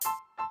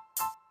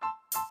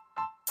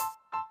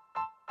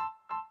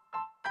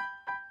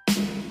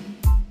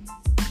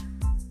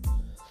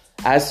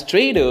As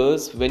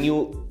traders, when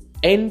you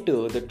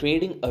enter the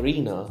trading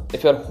arena,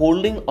 if you're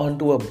holding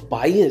onto a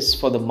bias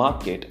for the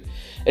market,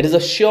 it is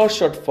a sure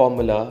shot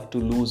formula to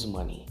lose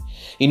money.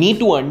 You need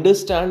to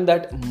understand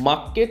that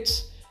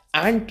markets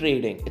and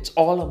trading, it's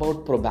all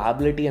about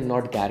probability and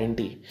not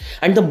guarantee.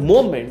 And the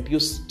moment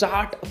you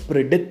start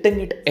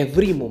predicting it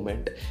every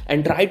moment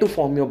and try to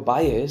form your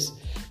bias,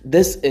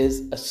 this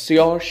is a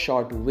sure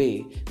shot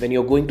way when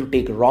you're going to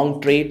take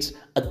wrong trades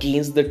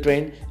against the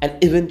trend and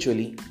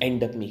eventually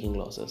end up making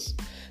losses.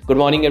 Good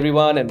morning,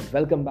 everyone, and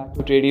welcome back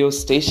to Radio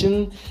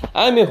Station.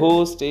 I'm your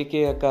host,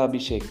 A.K.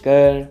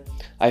 Abhishek.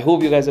 I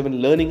hope you guys have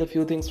been learning a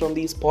few things from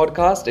these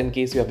podcasts. In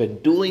case you have been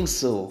doing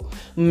so,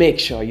 make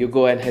sure you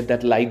go and hit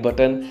that like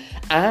button.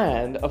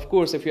 And of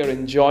course, if you're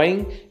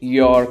enjoying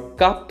your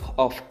cup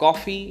of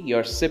coffee,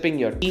 you're sipping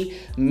your tea,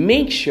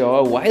 make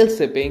sure while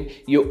sipping,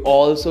 you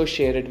also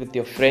share it with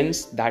your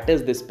friends. That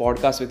is this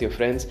podcast with your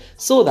friends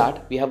so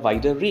that we have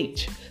wider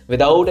reach.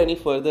 Without any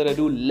further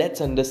ado, let's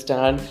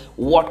understand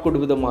what could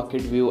be the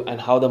market view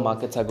and how the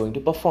markets are going to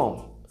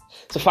perform.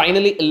 So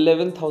finally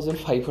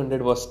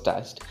 11,500 was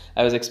touched.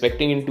 I was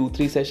expecting in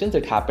 2-3 sessions.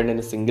 It happened in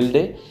a single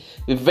day.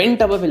 We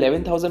went above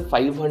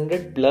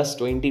 11,500 plus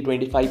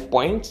 20-25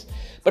 points.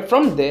 But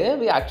from there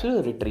we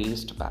actually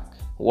retraced back.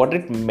 What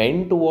it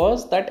meant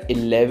was that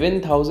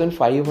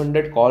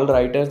 11,500 call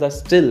writers are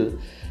still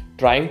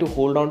trying to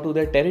hold on to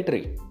their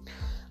territory.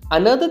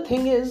 Another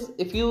thing is,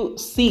 if you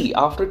see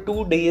after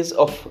 2 days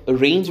of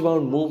range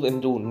bound move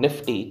into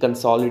Nifty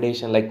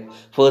consolidation, like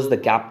first the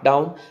gap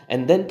down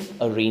and then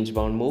a range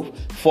bound move,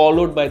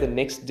 followed by the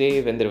next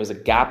day when there was a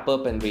gap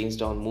up and range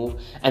down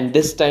move, and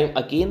this time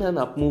again an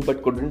up move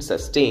but couldn't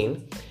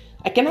sustain,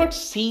 I cannot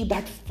see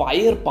that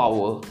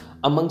firepower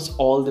amongst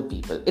all the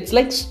people. It's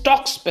like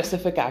stock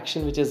specific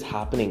action which is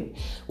happening.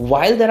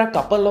 While there are a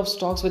couple of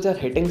stocks which are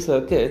hitting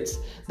circuits,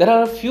 there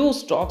are a few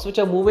stocks which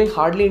are moving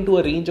hardly into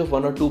a range of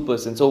 1 or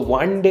 2%. So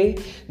one day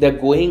they're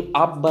going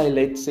up by,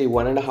 let's say,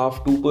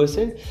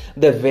 1.5-2%.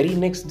 The very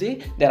next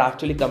day they're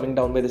actually coming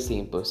down by the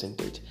same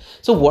percentage.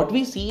 So what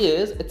we see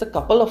is it's a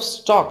couple of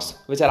stocks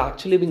which are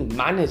actually being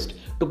managed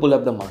to pull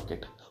up the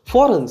market.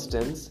 For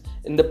instance,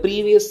 in the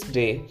previous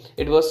day,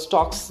 it was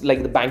stocks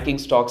like the banking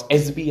stocks,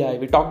 SBI.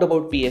 We talked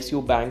about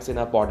PSU banks in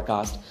our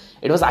podcast.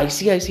 It was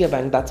ICICI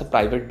Bank, that's a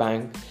private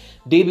bank.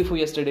 Day before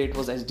yesterday, it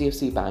was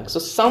HDFC Bank. So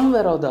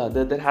somewhere or the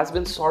other, there has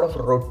been sort of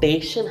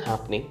rotation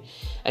happening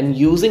and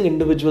using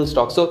individual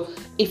stocks. So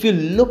if you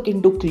look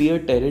into clear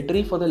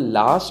territory for the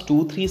last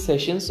 2-3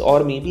 sessions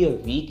or maybe a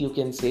week, you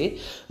can say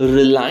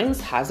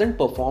Reliance hasn't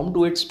performed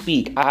to its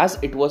peak as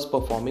it was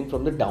performing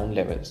from the down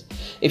levels.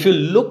 If you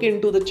look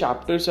into the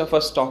chapters of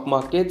our stock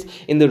markets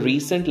in the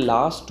recent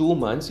last 2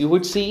 months, you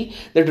would see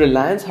that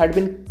Reliance had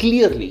been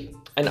clearly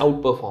an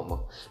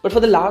outperformer. But for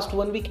the last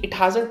 1 week, it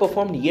hasn't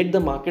performed yet. The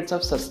markets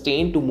have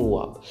sustained to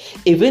move up.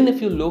 Even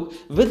if you look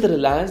with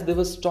Reliance, there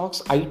were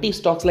stocks, IT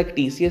stocks like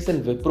TCS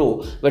and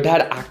Wipro, which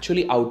had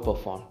actually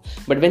outperformed.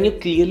 But when you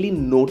clearly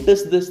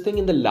notice this thing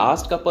in the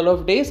last couple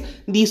of days,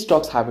 these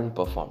stocks haven't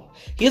performed.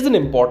 Here's an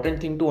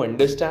important thing to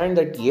understand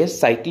that yes,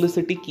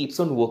 cyclicity keeps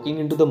on working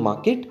into the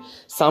market.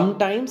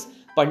 Sometimes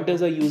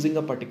punters are using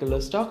a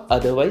particular stock,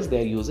 otherwise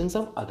they're using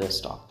some other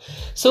stock.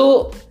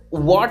 So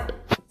what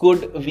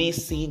could we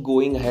see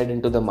going ahead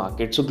into the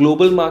market? So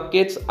global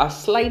markets are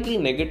slightly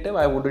negative.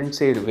 I wouldn't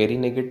say very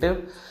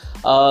negative.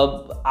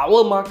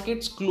 Our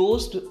markets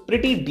closed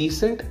pretty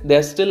decent.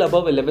 They're still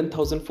above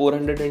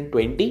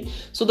 11,420.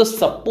 So the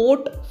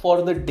support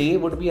for the day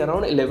would be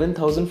around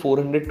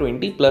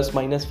 11,420 plus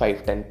minus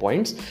 5-10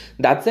 points.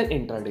 That's an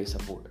intraday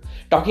support.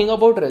 Talking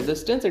about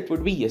resistance, it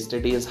would be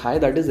yesterday's high,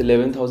 that is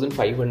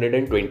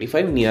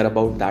 11,525, near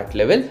about that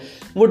level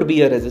would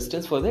be a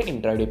resistance for the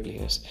intraday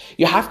players.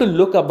 You have to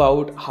look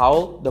about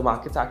how the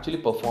markets actually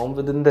perform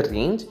within the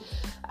range.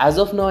 As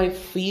of now, I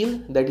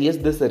feel that yes,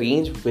 this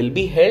range will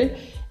be held.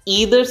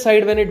 Either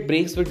side, when it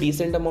breaks with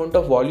decent amount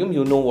of volume,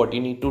 you know what you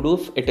need to do.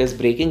 If it is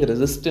breaking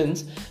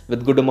resistance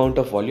with good amount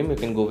of volume, you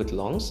can go with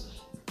longs.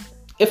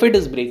 If it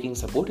is breaking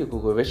support, you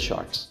can go with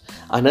shorts.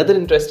 Another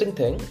interesting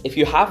thing, if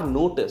you have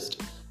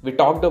noticed, we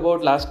talked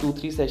about last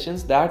 2-3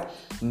 sessions that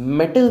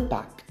metal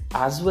pack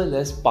as well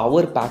as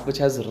power pack, which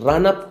has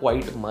run up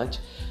quite much,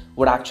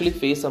 would actually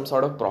face some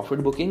sort of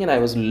profit booking. And I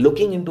was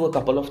looking into a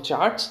couple of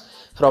charts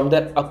from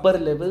their upper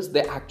levels,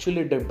 they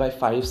actually dipped by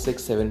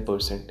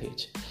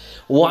 5-6-7%.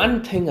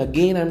 One thing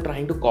again I'm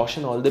trying to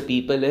caution all the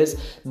people is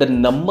the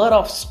number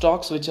of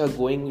stocks which are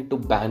going into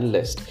ban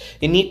list.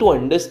 You need to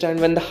understand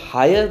when the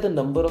higher the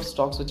number of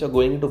stocks which are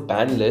going into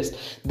ban list,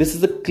 this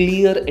is a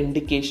clear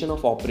indication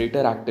of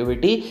operator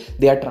activity.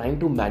 They are trying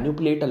to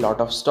manipulate a lot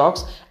of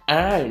stocks,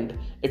 and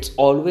it's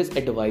always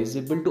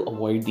advisable to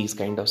avoid these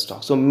kind of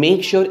stocks. So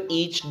make sure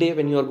each day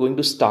when you are going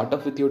to start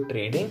off with your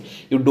trading,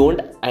 you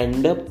don't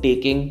end up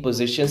taking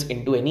positions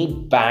into any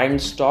banned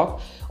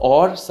stock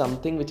or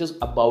something which is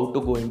about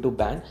to go into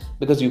ban,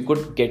 because you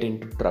could get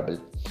into trouble.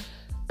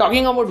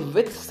 Talking about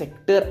which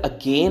sector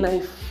again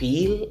I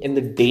feel in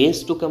the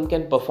days to come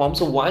can perform.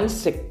 So one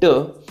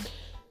sector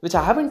which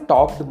I haven't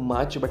talked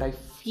much, but I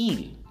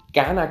feel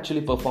can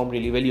actually perform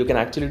really well, you can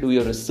actually do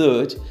your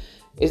research,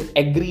 is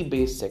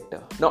agri-based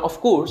sector. Now,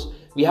 of course,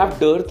 we have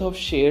dearth of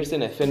shares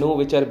in FNO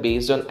which are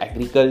based on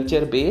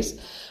agriculture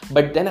base,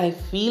 but then I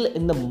feel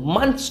in the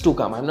months to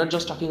come, I'm not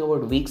just talking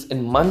about weeks,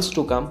 in months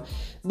to come,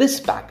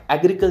 this pack,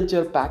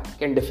 agriculture pack,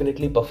 can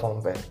definitely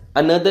perform well.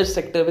 Another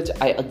sector which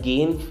I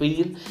again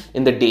feel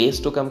in the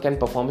days to come can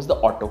perform is the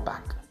auto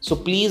pack. So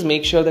please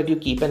make sure that you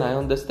keep an eye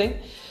on this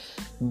thing.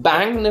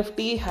 Bank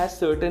Nifty has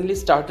certainly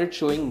started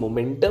showing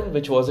momentum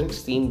which wasn't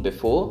seen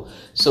before.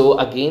 So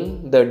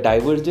again, the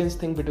divergence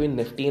thing between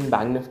Nifty and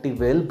Bank Nifty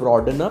will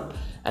broaden up,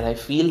 and I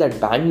feel that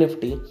Bank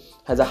Nifty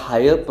has a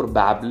higher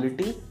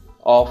probability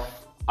of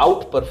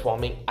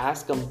outperforming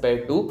as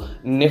compared to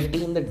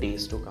Nifty in the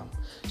days to come.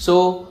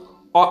 So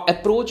our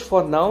approach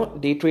for now,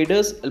 day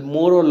traders,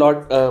 more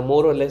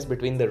or less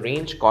between the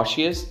range,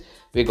 cautious.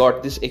 We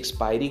got this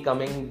expiry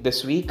coming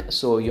this week,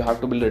 so you have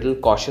to be a little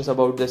cautious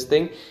about this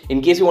thing.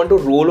 In case you want to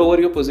roll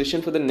over your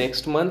position for the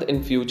next month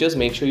in futures,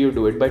 make sure you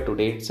do it by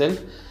today itself.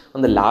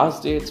 On the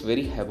last day, it's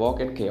very havoc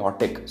and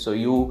chaotic, so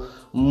you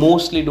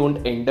mostly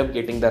don't end up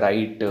getting the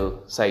right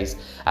size.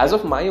 As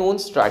of my own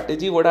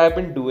strategy, what I've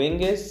been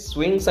doing is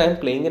swings I'm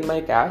playing in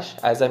my cash,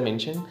 as I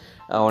mentioned.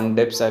 On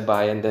dips I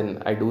buy and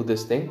then I do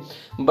this thing.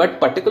 But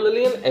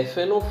particularly in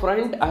FNO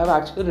front, I have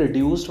actually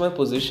reduced my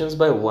positions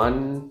by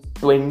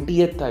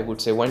 1/20th, I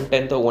would say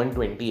 1/10 or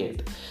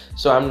 1/28th.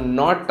 So I'm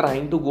not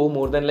trying to go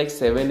more than like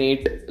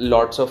 7-8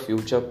 lots of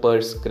future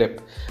per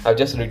script. I've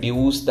just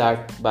reduced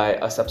that by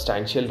a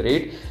substantial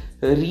rate.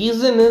 The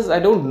reason is, I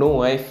don't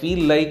know, I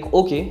feel like,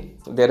 okay,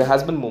 there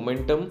has been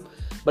momentum,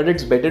 but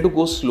it's better to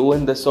go slow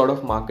in this sort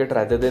of market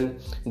rather than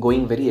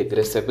going very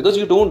aggressive, because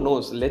you don't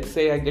know. So let's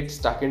say I get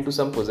stuck into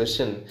some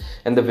position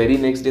and the very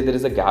next day there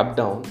is a gap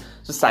down.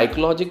 So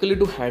psychologically,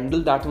 to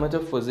handle that much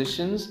of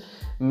positions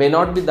may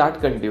not be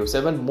that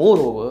conducive. And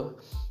moreover,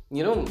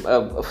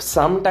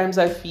 sometimes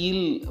I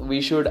feel we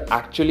should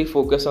actually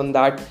focus on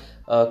that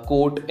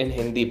quote in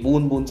Hindi,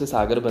 "Boon boon se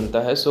sagar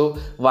banta hai." So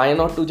why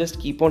not to just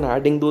keep on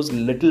adding those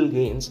little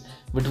gains,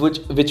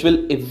 which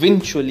will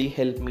eventually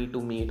help me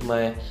to meet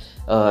my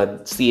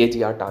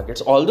CAGR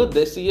targets. Although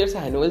this year's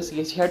annual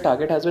CAGR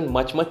target has been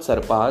much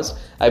surpassed.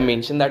 I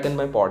mentioned that in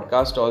my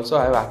podcast also.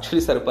 I have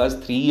actually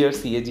surpassed 3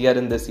 years CAGR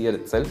in this year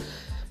itself.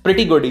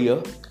 Pretty good year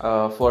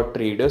for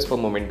traders, for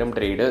momentum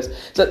traders.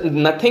 So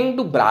nothing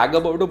to brag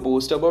about or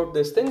boast about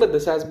this thing, but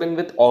this has been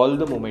with all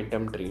the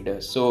momentum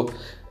traders. So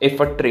if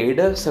a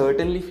trader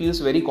certainly feels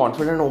very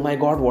confident, oh my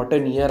god, what a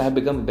year, I've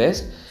become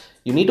best,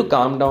 you need to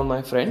calm down,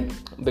 my friend,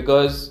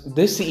 because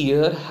this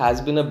year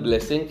has been a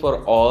blessing for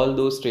all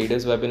those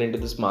traders who have been into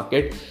this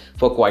market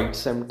for quite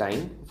some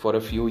time, for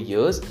a few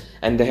years,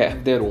 and they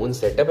have their own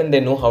setup and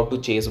they know how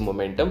to chase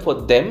momentum. For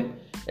them,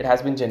 it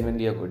has been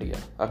genuinely a good year.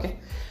 Okay.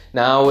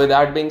 Now, with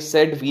that being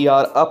said, we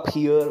are up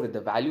here with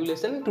the value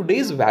lesson.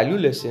 Today's value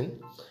lesson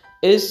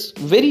is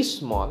very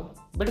small,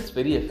 but it's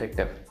very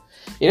effective.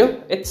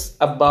 It's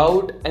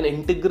about an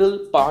integral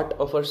part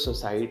of our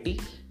society,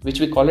 which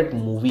we call it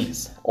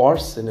movies or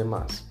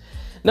cinemas.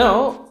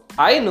 Now,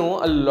 I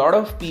know a lot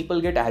of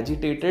people get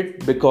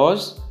agitated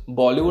because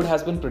Bollywood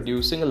has been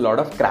producing a lot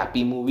of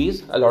crappy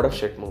movies, a lot of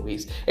shit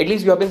movies. At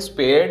least you have been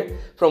spared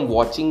from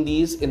watching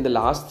these in the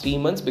last 3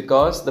 months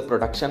because the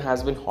production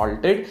has been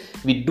halted.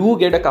 We do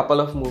get a couple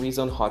of movies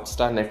on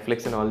Hotstar,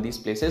 Netflix and all these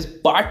places,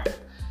 but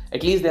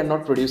at least they're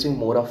not producing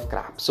more of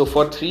crap. So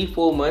for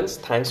 3-4 months,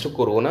 thanks to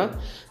Corona,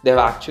 they've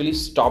actually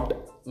stopped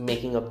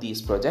making up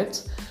these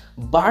projects.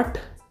 But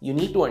you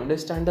need to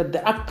understand that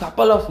there are a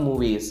couple of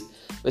movies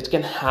which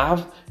can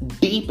have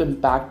deep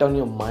impact on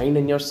your mind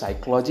and your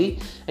psychology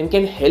and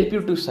can help you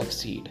to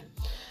succeed.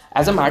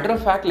 As a matter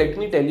of fact, let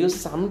me tell you,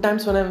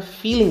 sometimes when I'm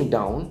feeling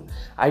down,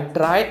 I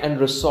try and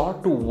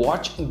resort to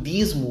watch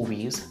these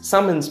movies,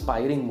 some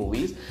inspiring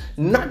movies,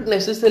 not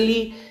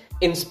necessarily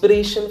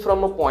inspiration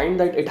from a point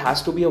that it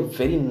has to be a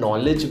very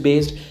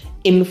knowledge-based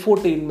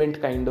infotainment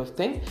kind of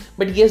thing,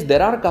 but yes,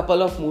 there are a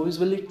couple of movies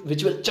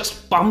which will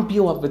just pump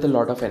you up with a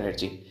lot of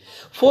energy.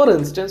 For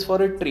instance,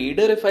 for a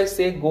trader, if I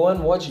say go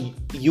and watch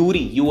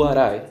Yuri,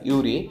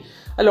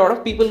 a lot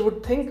of people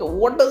would think,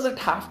 what does it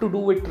have to do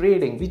with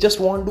trading? We just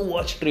want to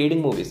watch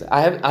trading movies.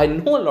 I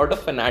know a lot of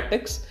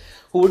fanatics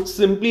who would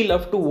simply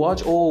love to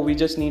watch, we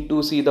just need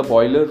to see The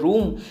Boiler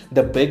Room,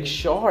 The Big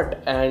Short,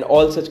 and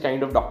all such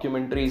kind of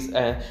documentaries,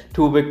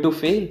 Too Big to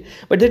Fail.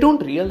 But they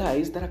don't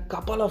realize there are a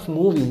couple of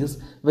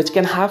movies which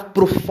can have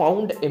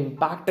profound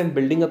impact in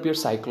building up your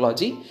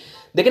psychology.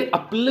 They can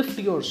uplift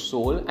your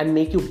soul and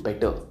make you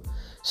better.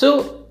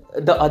 So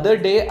the other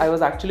day, I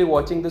was actually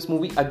watching this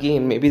movie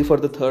again, maybe for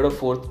the 3rd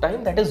or 4th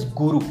time, that is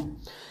Guru.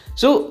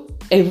 So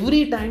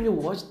every time you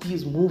watch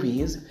these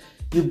movies,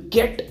 you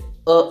get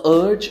a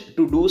urge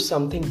to do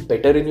something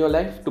better in your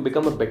life, to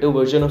become a better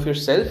version of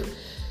yourself.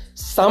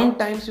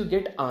 Sometimes you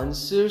get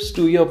answers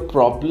to your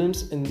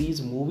problems in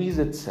these movies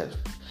itself.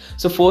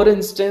 So for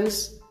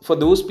instance, for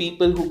those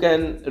people who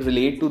can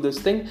relate to this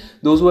thing,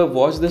 those who have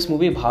watched this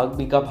movie, Bhag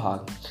Mika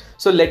Bhag.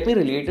 So let me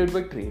relate it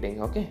with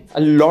trading, okay?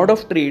 A lot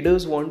of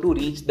traders want to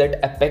reach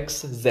that apex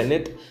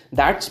zenith,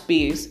 that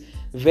space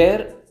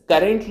where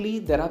currently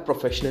there are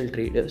professional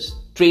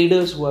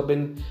traders who have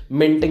been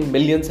minting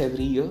millions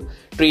every year,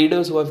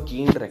 traders who have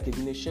gained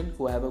recognition,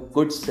 who have a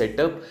good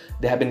setup,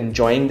 they have been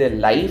enjoying their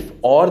life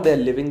or they're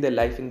living their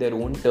life in their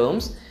own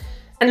terms.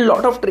 And a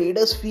lot of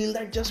traders feel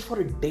that just for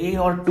a day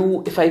or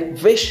two, if I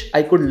wish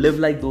I could live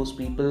like those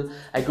people,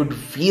 I could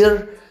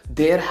wear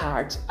their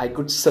hats, I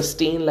could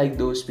sustain like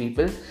those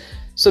people.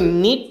 So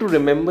need to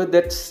remember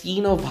that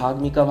scene of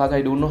Bhag Mika Bhag.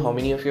 I don't know how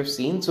many of you have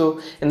seen.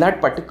 So in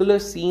that particular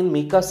scene,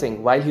 Mika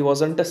Singh, while he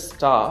wasn't a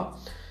star,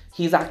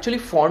 he's actually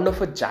fond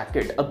of a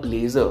jacket, a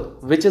blazer,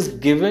 which is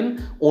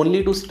given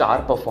only to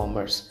star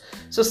performers.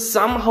 So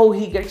somehow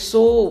he gets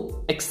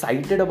so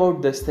excited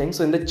about this thing.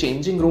 So in the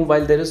changing room,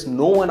 while there is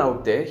no one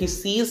out there, he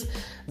sees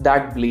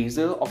that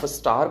blazer of a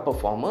star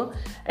performer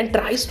and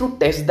tries to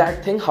test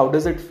that thing. How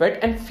does it fit?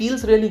 And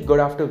feels really good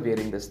after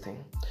wearing this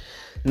thing.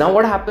 Now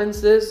what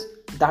happens is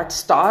that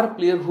star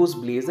player whose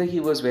blazer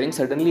he was wearing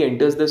suddenly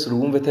enters this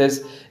room with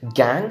his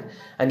gang,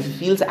 and he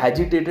feels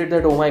agitated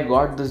that, oh my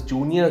god, this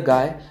junior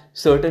guy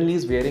certainly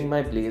is wearing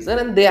my blazer,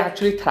 and they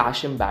actually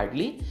thrash him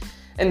badly.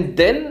 And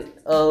then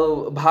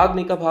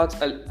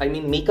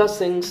Mika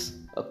Singh's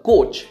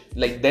coach,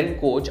 like then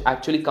coach,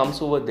 actually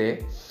comes over there,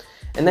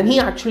 and then he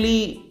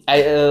actually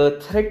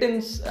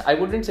threatens, I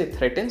wouldn't say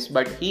threatens,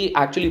 but he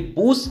actually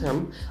boosts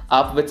him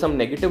up with some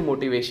negative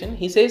motivation.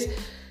 He says,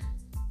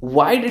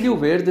 why did you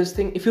wear this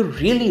thing? If you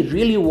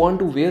really want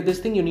to wear this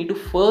thing, you need to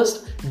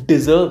first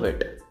deserve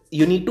it.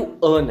 You need to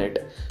earn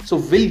it. So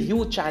will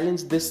you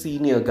challenge this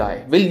senior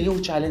guy? Will you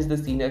challenge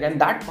this senior guy?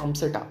 And that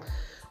pumps it up.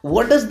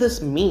 What does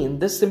this mean?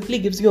 This simply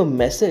gives you a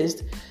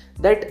message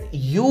that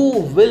you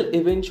will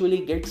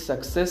eventually get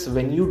success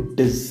when you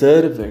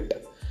deserve it.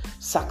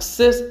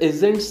 Success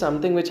isn't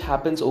something which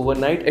happens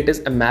overnight. It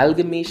is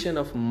amalgamation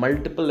of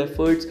multiple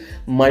efforts,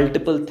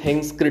 multiple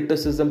things,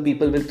 criticism.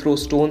 People will throw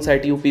stones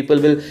at you. People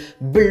will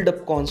build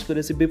up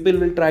conspiracy. People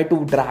will try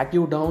to drag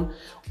you down.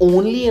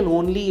 Only and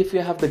only if you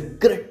have the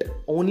grit,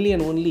 only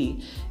and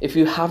only if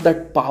you have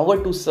that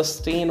power to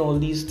sustain all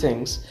these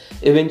things,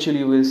 eventually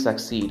you will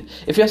succeed.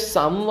 If you're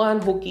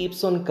someone who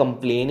keeps on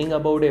complaining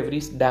about every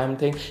damn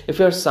thing, if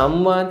you're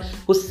someone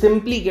who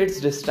simply gets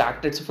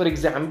distracted. So for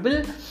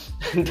example,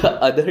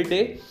 the other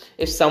day,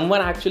 if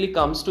someone actually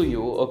comes to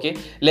you, okay,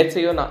 let's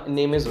say your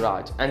name is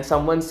Raj, and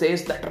someone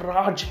says that,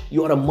 Raj,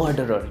 you are a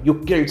murderer,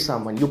 you killed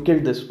someone, you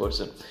killed this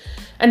person.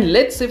 And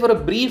let's say for a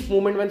brief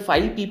moment, when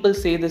 5 people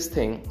say this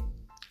thing,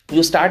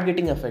 you start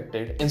getting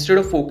affected. Instead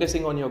of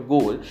focusing on your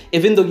goal,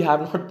 even though you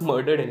have not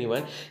murdered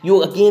anyone,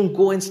 you again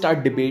go and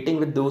start debating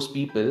with those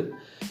people.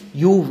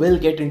 You will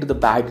get into the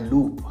bad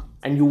loop,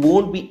 and you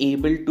won't be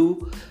able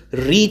to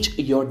reach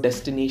your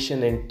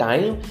destination in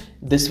time.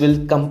 This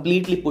will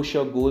completely push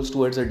your goals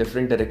towards a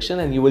different direction,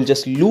 and you will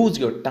just lose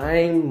your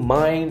time,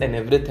 mind, and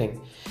everything.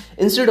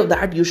 Instead of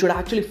that, you should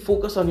actually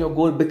focus on your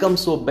goal, become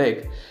so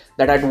big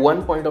that at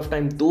one point of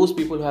time, those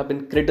people who have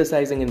been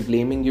criticizing and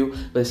blaming you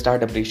will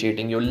start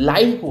appreciating you.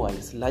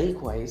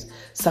 Likewise,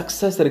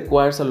 success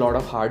requires a lot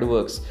of hard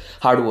work.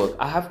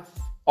 I have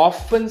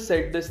often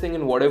said this thing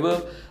in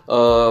whatever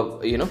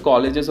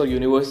colleges or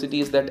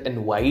universities that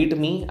invite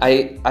me.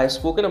 I've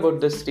spoken about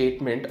this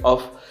statement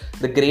of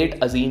the great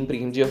Azim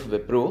Premji of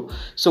Wipro.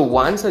 So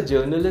once a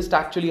journalist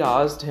actually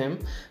asked him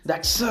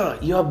that, sir,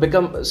 you have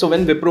become, so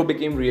when Wipro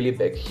became really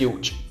big,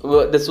 huge,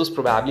 this was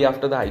probably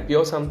after the IPO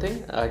or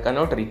something, I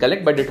cannot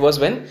recollect, but it was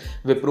when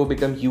Wipro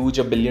became huge,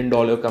 $1 billion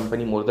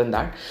company, more than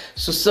that.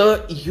 So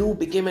sir, you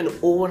became an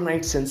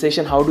overnight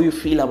sensation. How do you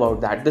feel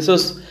about that? This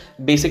was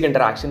basic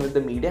interaction with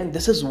the media, and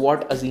this is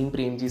what Azim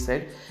Premji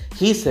said.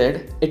 He said,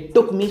 it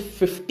took me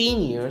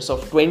 15 years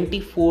of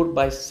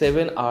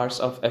 24/7 hours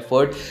of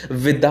effort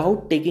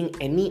without taking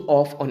any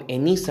off on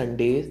any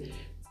Sundays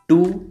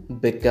to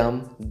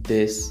become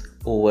this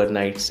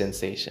overnight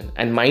sensation.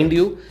 And mind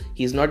you,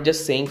 he's not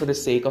just saying for the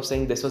sake of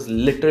saying. This was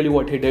literally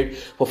what he did.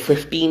 For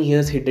 15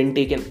 years, he didn't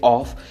take an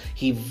off.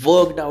 He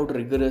worked out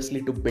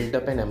rigorously to build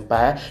up an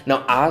empire.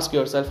 Now ask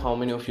yourself, how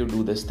many of you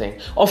do this thing?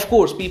 Of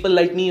course, people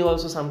like me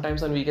also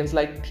sometimes on weekends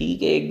like,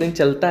 theek hai, ek din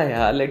chalta hai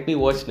yaar, let me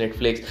watch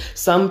Netflix.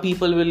 Some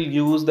people will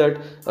use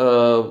that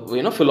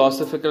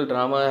philosophical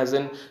drama as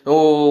in,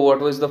 oh,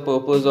 what was the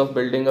purpose of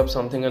building up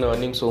something and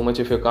earning so much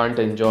if you can't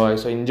enjoy?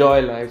 So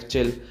enjoy life,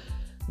 chill.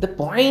 The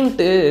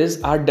point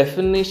is, our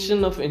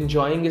definition of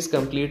enjoying is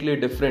completely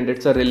different.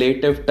 It's a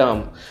relative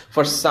term.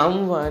 For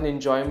someone,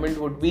 enjoyment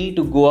would be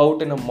to go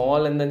out in a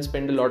mall and then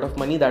spend a lot of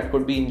money. That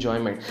could be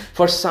enjoyment.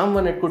 For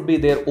someone, it could be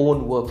their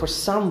own work. For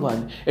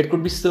someone, it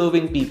could be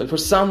serving people. For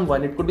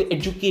someone, it could be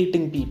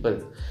educating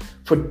people.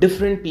 For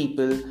different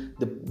people,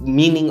 the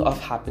meaning of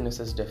happiness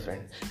is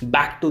different.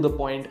 Back to the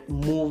point,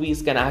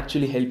 movies can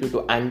actually help you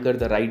to anchor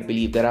the right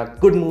belief. There are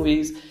good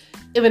movies,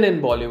 even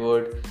in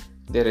Bollywood.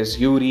 There is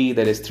Yuri,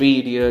 there is Three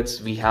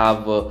Idiots, we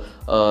have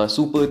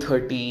Super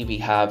 30, we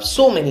have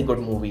so many good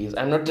movies.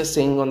 I'm not just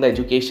saying on the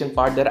education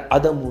part, there are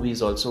other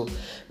movies also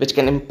which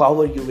can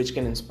empower you, which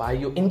can inspire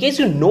you. In case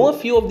you know a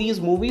few of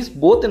these movies,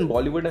 both in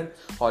Bollywood and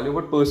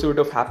Hollywood, Pursuit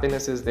of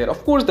Happiness is there.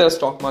 Of course, there are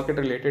stock market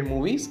related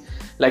movies.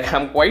 Like,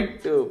 I'm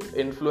quite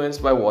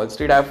influenced by Wall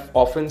Street. I've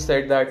often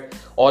said that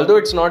although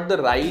it's not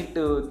the right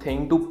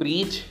thing to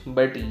preach,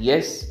 but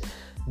yes,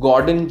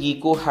 Gordon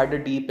Gekko had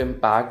a deep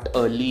impact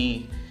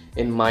early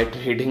in my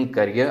trading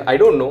career. I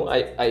don't know.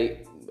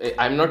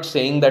 I'm not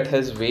saying that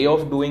his way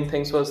of doing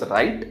things was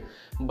right,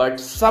 but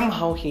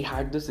somehow he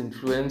had this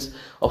influence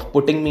of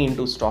putting me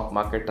into stock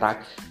market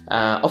track.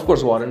 Of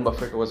course, Warren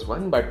Buffett was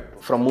one,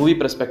 but from movie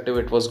perspective,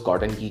 it was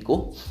Gordon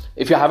Gekko.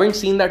 If you haven't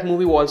seen that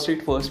movie, Wall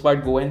Street First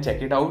Part, go and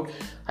check it out.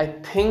 I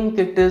think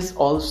it is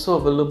also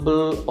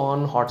available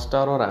on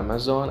Hotstar or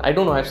Amazon. I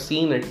don't know. I've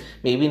seen it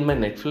maybe in my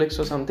Netflix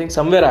or something.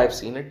 Somewhere I've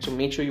seen it. So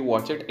make sure you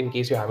watch it in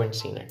case you haven't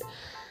seen it.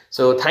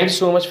 So thanks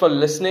so much for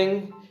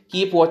listening.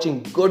 Keep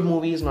watching good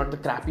movies, not the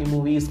crappy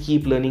movies.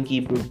 Keep learning,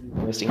 keep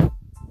investing.